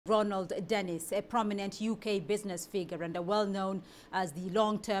Ronald Dennis, a prominent UK business figure and well-known as the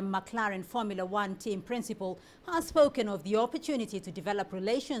long-term McLaren Formula One team principal, has spoken of the opportunity to develop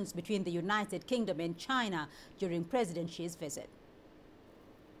relations between the United Kingdom and China during President Xi's visit.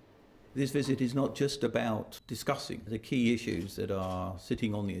 This visit is not just about discussing the key issues that are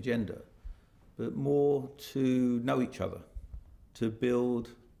sitting on the agenda, but more to know each other, to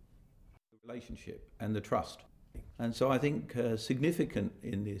build the relationship and the trust. And so I think significant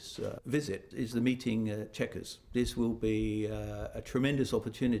in this visit is the meeting Chequers. This will be a tremendous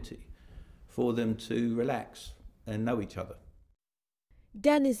opportunity for them to relax and know each other.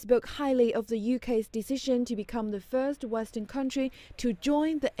 Dennis spoke highly of the UK's decision to become the first Western country to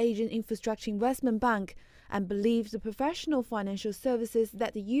join the Asian Infrastructure Investment Bank and believes the professional financial services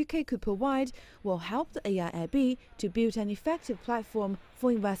that the UK could provide will help the AIIB to build an effective platform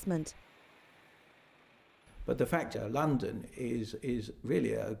for investment. But the fact that London is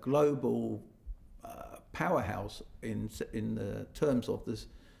really a global powerhouse in the terms of this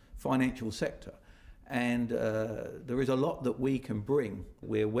financial sector. And there is a lot that we can bring.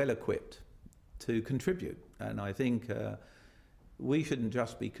 We're well equipped to contribute. And I think we shouldn't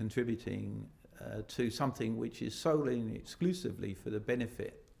just be contributing to something which is solely and exclusively for the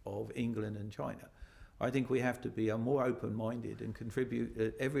benefit of England and China. I think we have to be more open-minded and contribute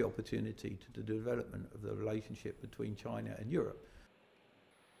at every opportunity to the development of the relationship between China and Europe.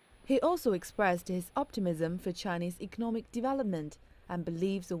 He also expressed his optimism for Chinese economic development and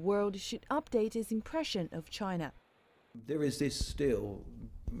believes the world should update its impression of China. There is this still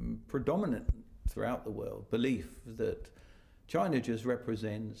predominant throughout the world belief that China just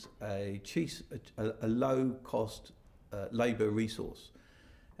represents a low-cost labour resource.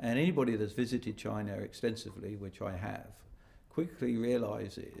 And anybody that's visited China extensively, which I have, quickly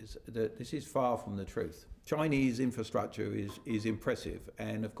realises that this is far from the truth. Chinese infrastructure is impressive,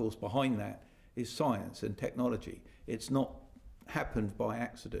 and of course behind that is science and technology. It's not happened by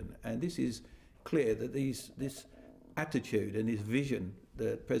accident, and this is clear that this attitude and this vision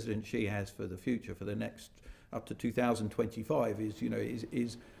that President Xi has for the future, for the next up to 2025,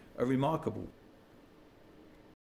 is a remarkable